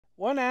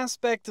One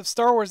aspect of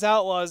Star Wars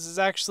Outlaws is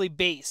actually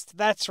based.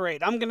 That's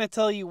right, I'm gonna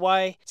tell you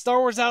why. Star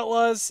Wars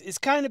Outlaws is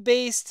kind of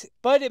based,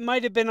 but it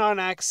might have been on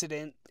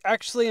accident.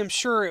 Actually, I'm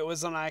sure it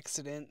was on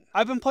accident.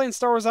 I've been playing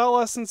Star Wars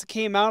Outlaws since it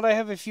came out. I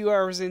have a few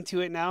hours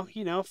into it now.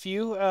 You know, a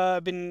few.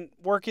 I've been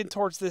working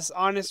towards this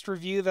honest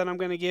review that I'm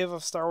going to give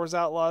of Star Wars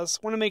Outlaws.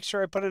 Want to make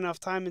sure I put enough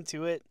time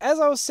into it. As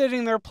I was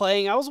sitting there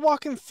playing, I was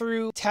walking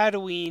through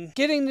Tatooine,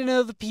 getting to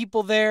know the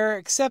people there,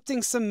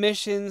 accepting some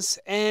missions,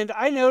 and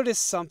I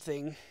noticed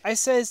something. I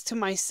says to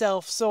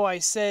myself,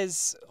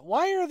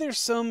 why are there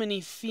so many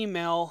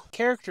female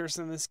characters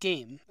in this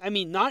game? I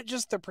mean, not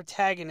just the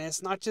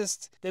protagonist, not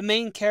just the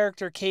main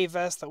character,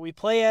 K-Vest, that we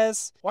play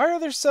as. Why are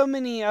there so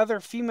many other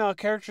female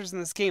characters in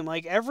this game?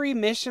 Like, every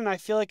mission I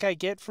feel like I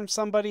get from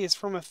somebody is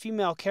from a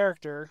female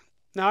character.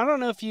 Now, I don't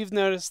know if you've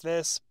noticed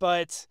this,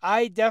 but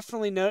I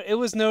definitely know it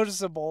was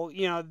noticeable.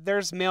 You know,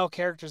 there's male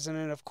characters in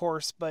it, of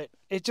course, but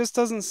it just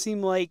doesn't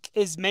seem like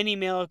as many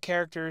male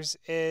characters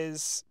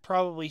as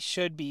probably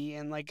should be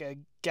in like a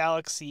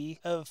galaxy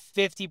of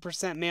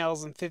 50%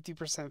 males and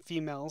 50%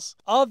 females.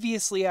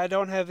 Obviously, I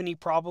don't have any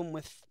problem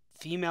with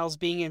females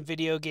being in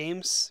video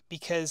games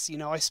because, you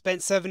know, I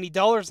spent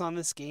 $70 on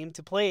this game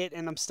to play it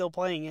and I'm still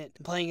playing it.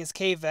 I'm playing as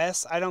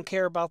K-Vest. I don't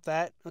care about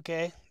that,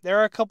 okay? There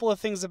are a couple of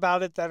things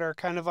about it that are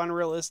kind of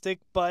unrealistic,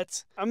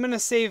 but I'm going to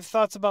save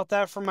thoughts about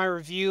that for my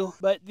review.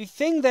 But the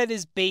thing that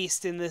is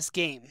based in this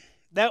game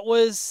that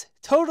was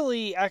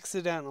totally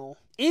accidental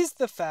is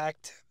the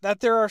fact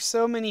that there are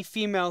so many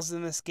females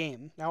in this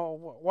game. Now,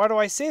 why do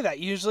I say that?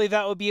 Usually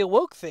that would be a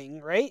woke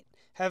thing, right?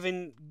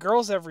 Having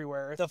girls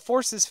everywhere. The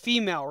Force is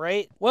female,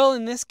 right? Well,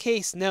 in this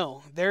case,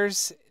 no.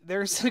 There's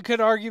a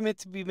good argument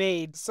to be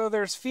made. So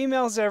there's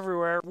females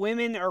everywhere.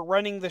 Women are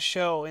running the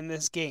show in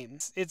this game.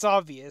 It's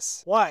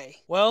obvious. Why?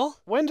 Well,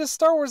 when does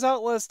Star Wars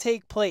Outlaws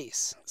take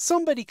place?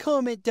 Somebody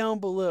comment down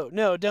below.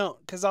 No, don't,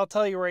 because I'll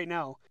tell you right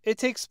now. It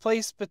takes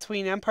place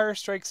between Empire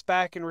Strikes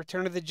Back and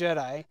Return of the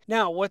Jedi.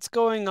 Now, what's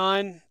going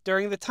on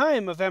during the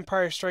time of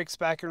Empire Strikes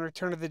Back and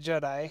Return of the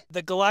Jedi?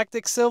 The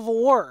Galactic Civil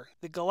War.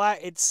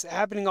 It's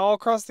happening all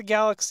across the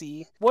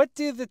galaxy. What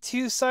do the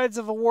two sides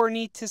of a war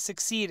need to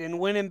succeed and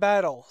win in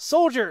battle?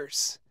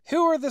 Soldiers!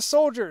 Who are the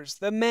soldiers?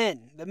 The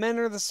men. The men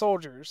are the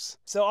soldiers.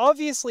 So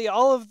obviously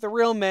all of the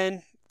real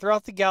men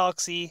throughout the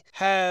galaxy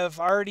have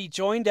already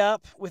joined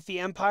up with the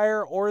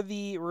Empire or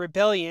the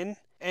Rebellion,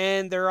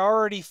 and they're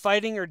already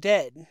fighting or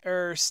dead,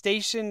 or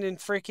stationed in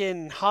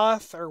freaking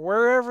Hoth, or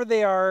wherever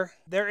they are.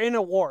 They're in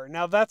a war.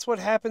 Now, that's what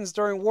happens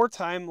during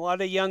wartime. A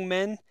lot of young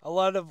men, a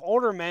lot of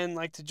older men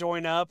like to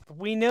join up.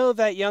 We know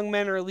that young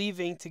men are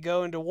leaving to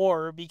go into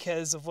war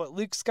because of what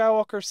Luke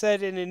Skywalker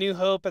said in A New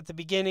Hope at the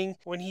beginning,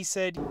 when he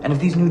said, "And if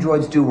these new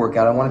droids do work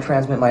out, I want to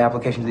transmit my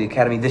application to the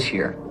Academy this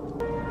year."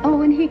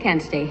 Oh, and he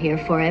can't stay here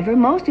forever.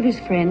 Most of his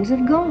friends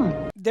have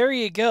gone. There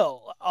you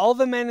go. All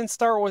the men in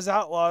Star Wars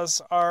Outlaws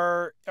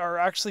are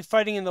actually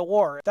fighting in the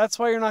war. That's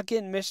why you're not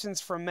getting missions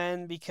from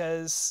men,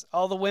 because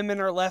all the women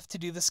are left to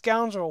do the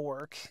scoundrel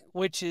work,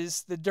 which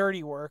is the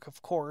dirty work,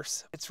 of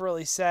course. It's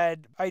really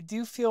sad. I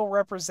do feel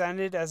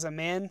represented as a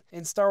man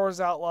in Star Wars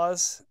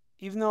Outlaws,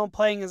 even though I'm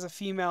playing as a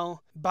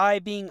female, by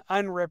being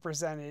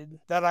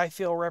unrepresented, that I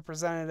feel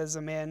represented as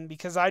a man,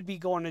 because I'd be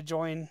going to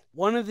join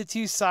one of the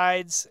two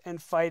sides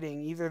and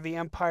fighting, either the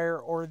Empire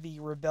or the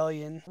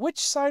Rebellion. Which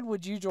side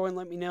would you join?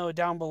 Let me know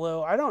down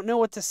below. I don't know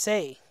what to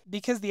say,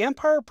 because the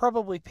Empire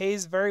probably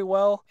pays very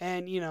well,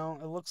 and, you know,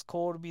 it looks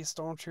cool to be a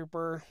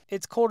stormtrooper.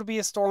 It's cool to be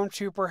a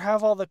stormtrooper,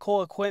 have all the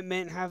cool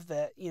equipment, have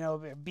the, you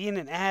know, being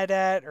an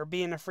AT-AT, or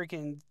being a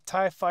freaking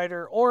TIE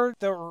fighter, or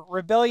the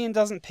Rebellion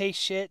doesn't pay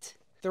shit.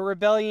 The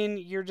Rebellion,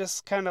 you're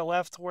just kind of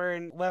left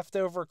wearing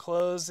leftover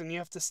clothes and you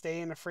have to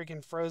stay in a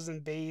freaking frozen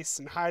base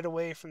and hide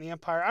away from the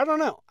Empire. I don't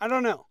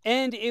know.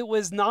 And it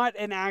was not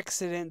an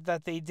accident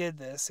that they did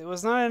this. It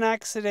was not an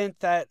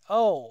accident that,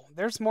 oh,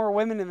 there's more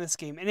women in this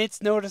game. And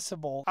it's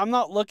noticeable. I'm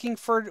not looking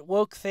for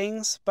woke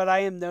things, but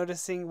I am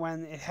noticing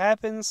when it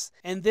happens.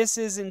 And this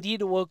is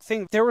indeed a woke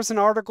thing. There was an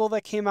article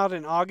that came out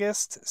in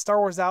August, Star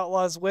Wars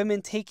Outlaws,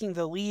 Women Taking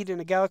the Lead in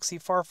a Galaxy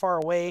Far,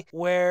 Far Away,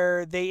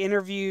 where they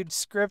interviewed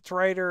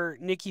scriptwriter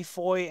Nikki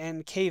Foy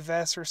and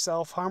K-Vest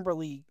herself,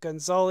 Humberly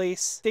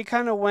Gonzalez. They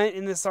kind of went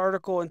in this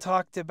article and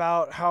talked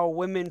about how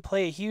women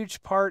play a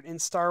huge part in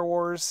Star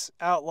Wars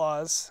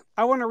Outlaws.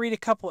 I want to read a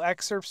couple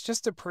excerpts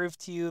just to prove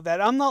to you that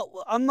I'm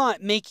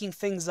not making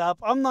things up.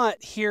 I'm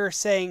not here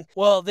saying,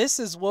 well, this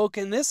is woke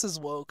and this is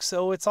woke,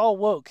 so it's all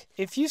woke.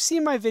 If you've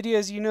seen my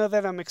videos, you know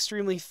that I'm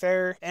extremely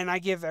fair and I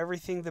give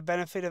everything the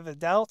benefit of the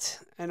doubt,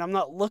 and I'm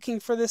not looking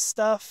for this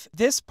stuff.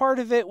 This part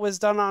of it was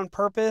done on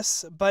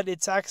purpose, but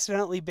it's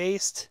accidentally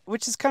based,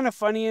 which is kind of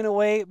funny in a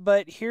way.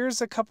 But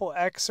here's a couple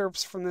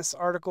excerpts from this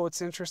article.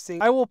 It's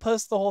interesting. I will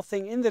post the whole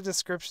thing in the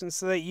description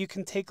so that you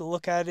can take a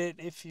look at it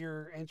if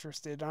you're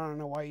interested. I don't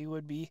know why you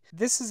would be.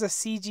 This is a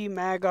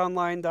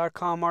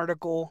cgmagonline.com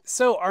article.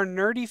 So our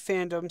nerdy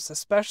fandoms,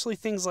 especially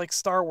things like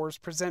Star Wars,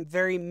 present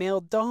very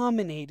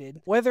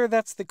male-dominated, whether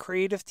that's the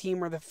creative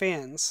team or the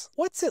fans.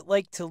 What's it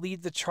like to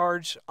lead the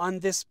charge on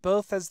this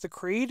both as the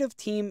creative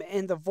team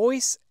and the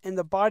voice and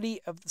the body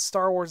of the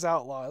Star Wars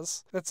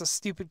Outlaws? That's a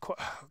stupid oh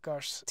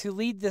gosh. To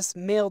lead this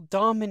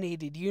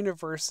male-dominated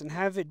universe and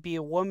have it be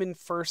a woman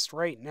first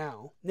right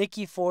now.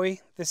 Nikki Foy,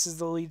 this is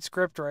the lead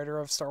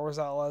scriptwriter of Star Wars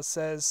Outlaws,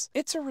 says,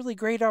 "It's a really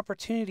great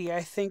opportunity,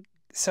 I think."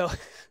 So,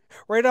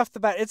 right off the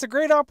bat, it's a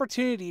great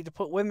opportunity to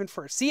put women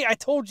first. See, I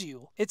told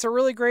you. It's a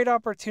really great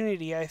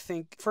opportunity, I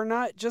think, for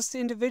not just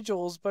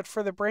individuals, but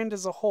for the brand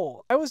as a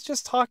whole. I was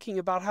just talking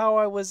about how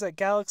I was at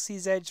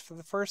Galaxy's Edge for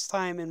the first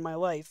time in my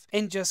life,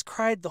 and just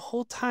cried the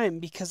whole time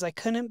because I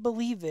couldn't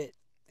believe it.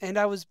 And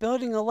I was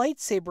building a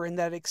lightsaber in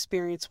that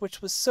experience,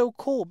 which was so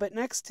cool. But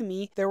next to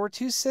me, there were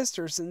two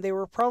sisters, and they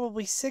were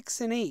probably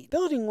 6 and 8.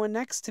 Building one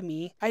next to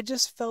me, I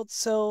just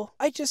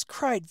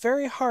cried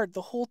very hard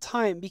the whole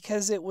time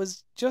because it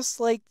was just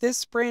like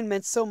this brand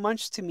meant so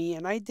much to me,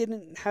 and I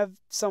didn't have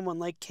someone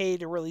like Kay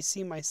to really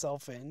see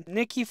myself in.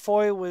 Nikki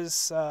Foy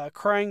was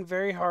crying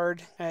very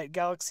hard at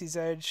Galaxy's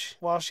Edge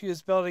while she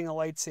was building a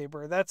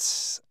lightsaber.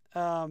 That's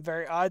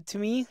very odd to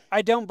me.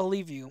 I don't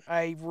believe you.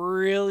 I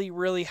really,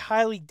 really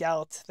highly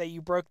doubt that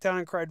you broke down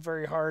and cried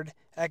very hard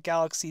at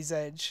Galaxy's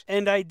Edge.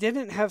 And I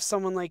didn't have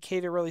someone like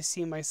Kay to really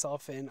see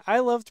myself in. I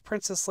loved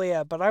Princess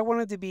Leia, but I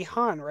wanted to be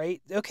Han,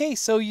 right? Okay,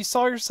 so you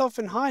saw yourself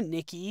in Han,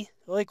 Nikki.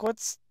 Like,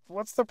 what's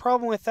the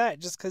problem with that?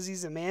 Just because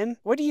he's a man?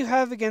 What do you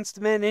have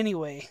against men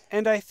anyway?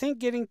 And I think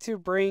getting to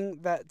bring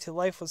that to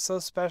life was so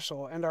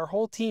special, and our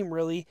whole team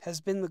really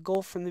has been the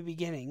goal from the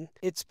beginning.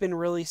 It's been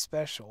really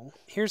special.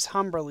 Here's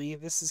Humberly.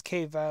 This is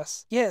Kay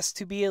Vess. Yes,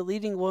 to be a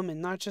leading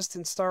woman, not just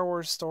in Star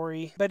Wars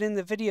story, but in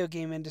the video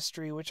game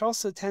industry, which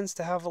also tends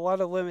to have a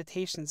lot of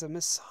limitations of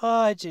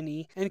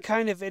misogyny and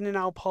kind of in and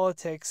out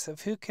politics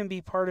of who can be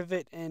part of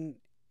it and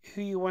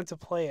who you want to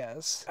play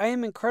as. I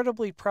am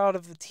incredibly proud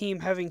of the team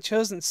having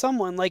chosen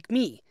someone like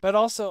me, but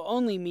also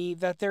only me,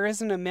 that there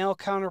isn't a male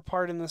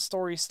counterpart in the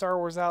story Star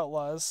Wars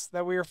Outlaws,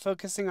 that we are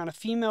focusing on a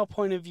female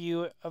point of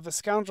view of a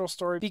scoundrel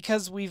story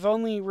because we've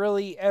only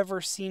really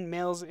ever seen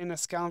males in a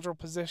scoundrel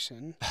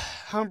position.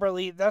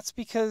 Humberly, that's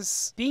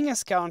because being a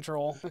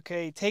scoundrel,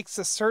 okay, takes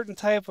a certain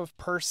type of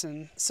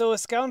person. So a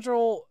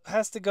scoundrel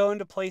has to go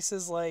into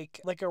places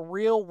like a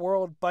real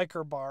world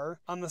biker bar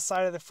on the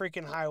side of the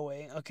freaking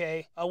highway,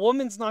 okay? A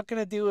woman's not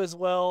going to do as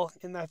well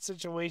in that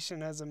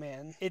situation as a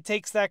man. It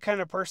takes that kind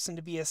of person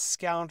to be a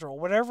scoundrel,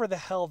 whatever the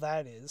hell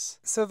that is.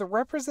 So the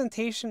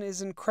representation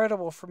is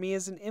incredible for me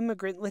as an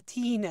immigrant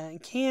Latina in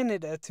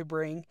Canada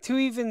to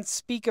even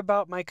speak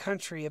about my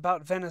country,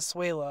 about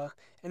Venezuela,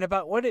 and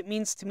about what it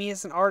means to me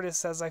as an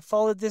artist as I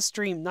followed this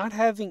dream, not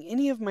having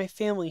any of my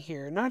family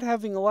here, not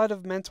having a lot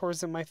of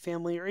mentors in my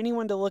family or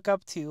anyone to look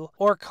up to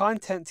or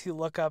content to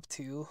look up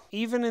to.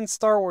 Even in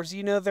Star Wars,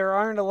 you know, there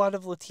aren't a lot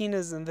of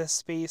Latinas in this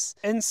space.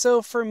 And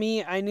so for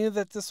me, I knew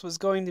that this was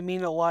going to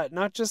mean a lot,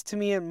 not just to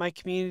me and my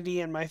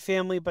community and my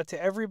family, but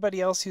to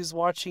everybody else who's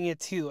watching it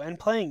too and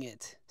playing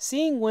it.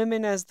 Seeing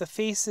women as the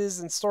faces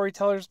and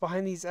storytellers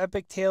behind these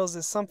epic tales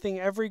is something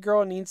every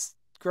girl needs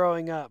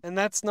growing up, and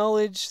that's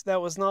knowledge that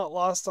was not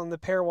lost on the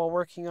pair while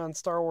working on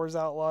Star Wars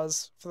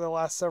Outlaws for the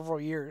last several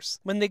years.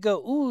 When they go,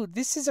 ooh,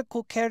 this is a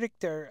cool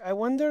character, I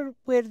wonder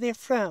where they're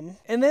from,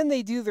 and then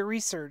they do the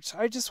research.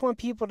 I just want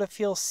people to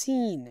feel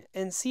seen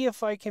and see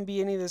if I can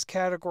be any of those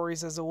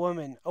categories as a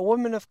woman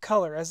of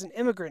color, as an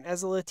immigrant,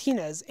 as a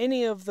Latina, as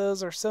any of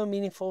those are so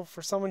meaningful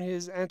for someone who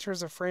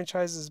enters a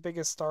franchise as big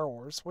as Star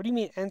Wars. What do you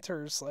mean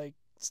enters? Like,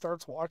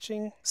 starts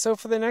watching? So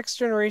for the next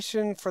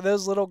generation, for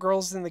those little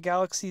girls in the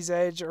Galaxy's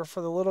Edge, or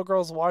for the little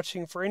girls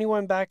watching, for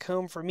anyone back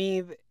home, for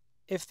me,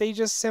 if they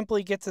just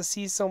simply get to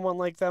see someone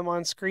like them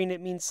on screen,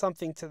 it means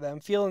something to them.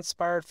 Feel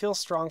inspired, feel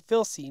strong,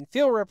 feel seen,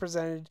 feel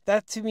represented.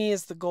 That to me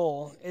is the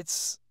goal.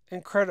 It's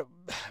incredible.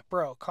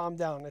 Bro, calm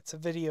down. It's a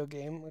video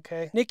game,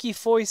 okay? Nikki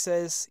Foy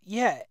says,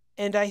 yeah,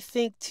 and I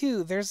think,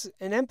 too, there's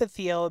an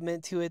empathy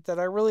element to it that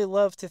I really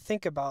love to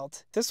think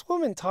about. This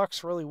woman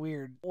talks really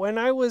weird. When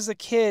I was a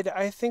kid,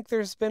 I think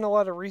there's been a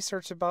lot of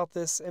research about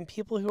this, and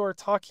people who are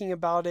talking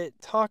about it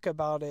talk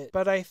about it.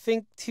 But I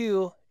think,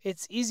 too,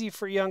 it's easy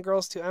for young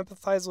girls to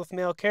empathize with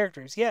male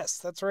characters. Yes,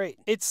 that's right.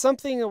 It's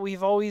something that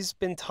we've always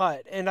been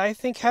taught, and I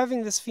think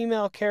having this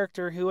female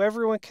character who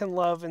everyone can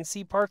love and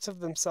see parts of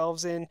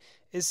themselves in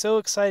is so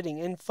exciting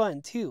and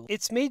fun too.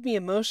 It's made me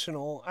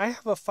emotional. I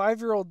have a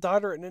 5-year-old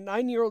daughter and a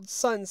 9-year-old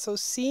son, so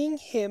seeing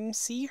him,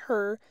 see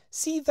her,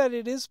 see that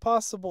it is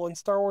possible in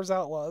Star Wars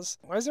Outlaws.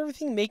 Why is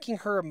everything making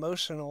her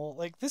emotional?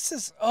 Like, this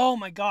is, oh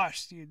my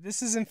gosh, dude,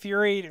 this is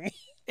infuriating me.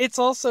 It's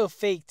also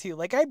fake too.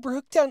 Like, I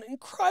broke down and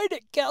cried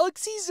at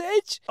Galaxy's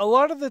Edge. A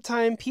lot of the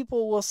time,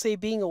 people will say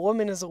being a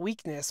woman is a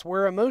weakness.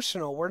 We're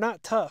emotional. We're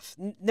not tough.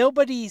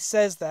 Nobody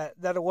says that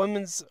a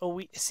woman's a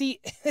weak. See,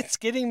 it's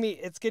getting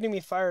me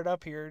fired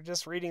up here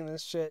just reading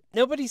this shit.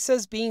 Nobody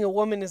says being a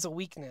woman is a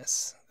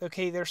weakness.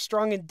 Okay, they're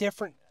strong in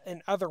different.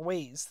 in other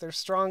ways. They're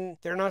strong.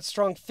 They're not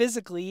strong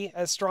physically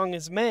as strong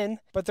as men,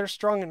 but they're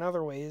strong in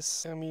other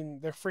ways. I mean,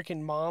 they're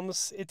freaking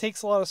moms. It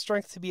takes a lot of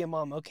strength to be a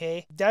mom,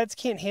 okay? Dads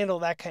can't handle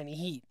that kind of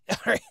heat. All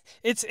right.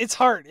 It's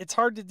hard. It's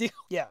hard to do.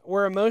 Yeah,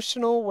 we're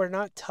emotional. We're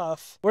not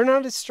tough. We're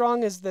not as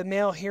strong as the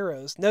male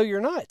heroes. No,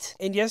 you're not.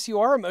 And yes, you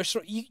are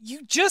emotional.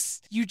 You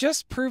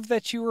just proved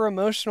that you were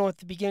emotional at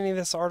the beginning of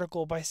this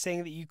article by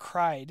saying that you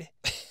cried.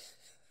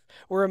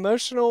 We're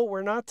emotional,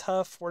 we're not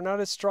tough, we're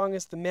not as strong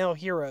as the male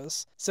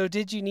heroes. So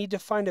did you need to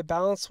find a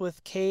balance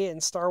with Kay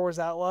in Star Wars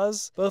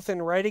Outlaws, both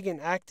in writing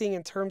and acting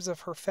in terms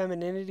of her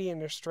femininity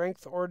and her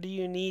strength, or do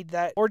you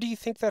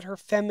think that her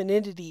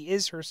femininity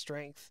is her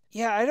strength?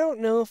 Yeah, I don't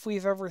know if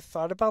we've ever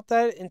thought about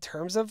that in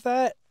terms of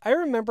that. I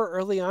remember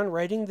early on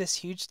writing this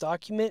huge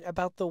document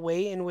about the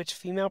way in which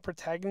female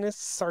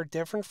protagonists are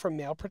different from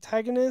male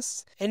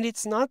protagonists, and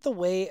it's not the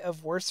way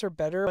of worse or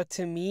better, but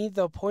to me,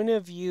 the point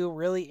of view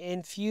really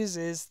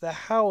infuses the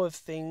how of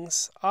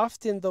things.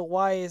 Often the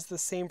why is the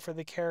same for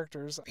the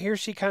characters. Here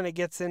she kind of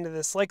gets into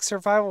this, like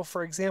survival,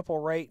 for example,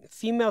 right?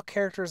 Female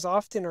characters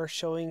often are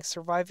showing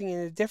surviving in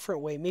a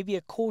different way, maybe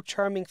a cool,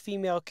 charming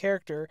female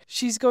character.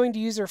 She's going to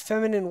use her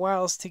feminine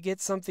wiles to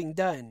get something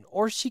done,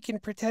 or she can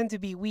pretend to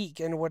be weak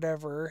and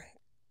whatever.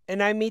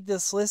 And I made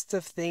this list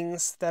of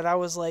things that I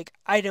was like,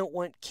 I don't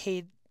want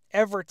Kate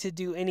ever to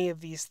do any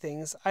of these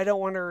things. I don't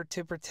want her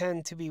to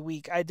pretend to be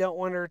weak. I don't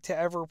want her to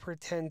ever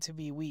pretend to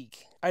be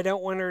weak. I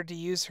don't want her to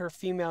use her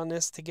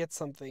femaleness to get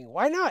something.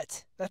 Why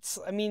not? That's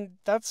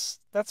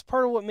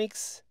part of what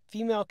makes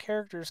female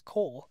characters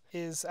cool,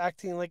 is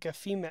acting like a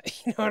female.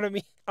 You know what I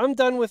mean? I'm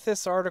done with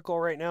this article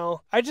right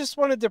now. I just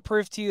wanted to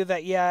prove to you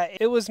that, yeah,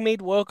 it was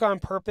made woke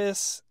on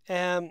purpose,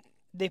 and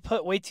they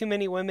put way too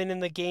many women in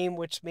the game,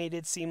 which made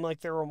it seem like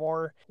there were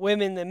more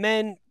women than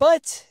men,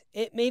 but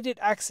it made it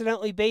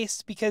accidentally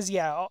based because,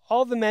 yeah,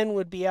 all the men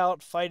would be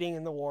out fighting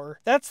in the war.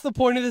 That's the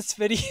point of this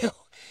video.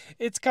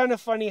 It's kind of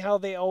funny how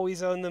they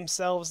always own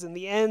themselves in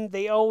the end.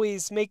 They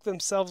always make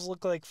themselves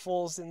look like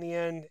fools in the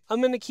end.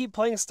 I'm going to keep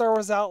playing Star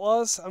Wars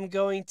Outlaws. I'm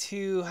going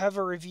to have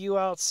a review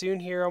out soon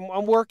here.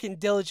 I'm working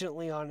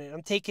diligently on it.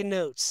 I'm taking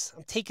notes.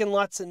 I'm taking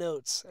lots of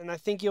notes, and I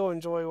think you'll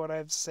enjoy what I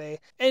have to say.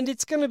 And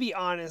it's going to be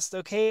honest,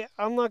 okay?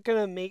 I'm not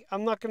going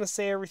to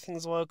say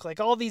everything's woke like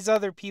all these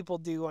other people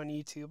do on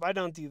YouTube. I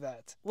don't do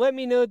that. Let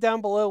me know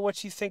down below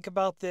what you think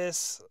about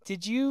this.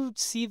 Did you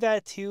see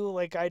that too,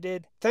 like I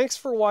did? Thanks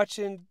for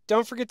watching.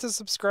 Don't forget to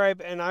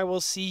subscribe, and I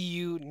will see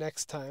you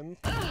next time.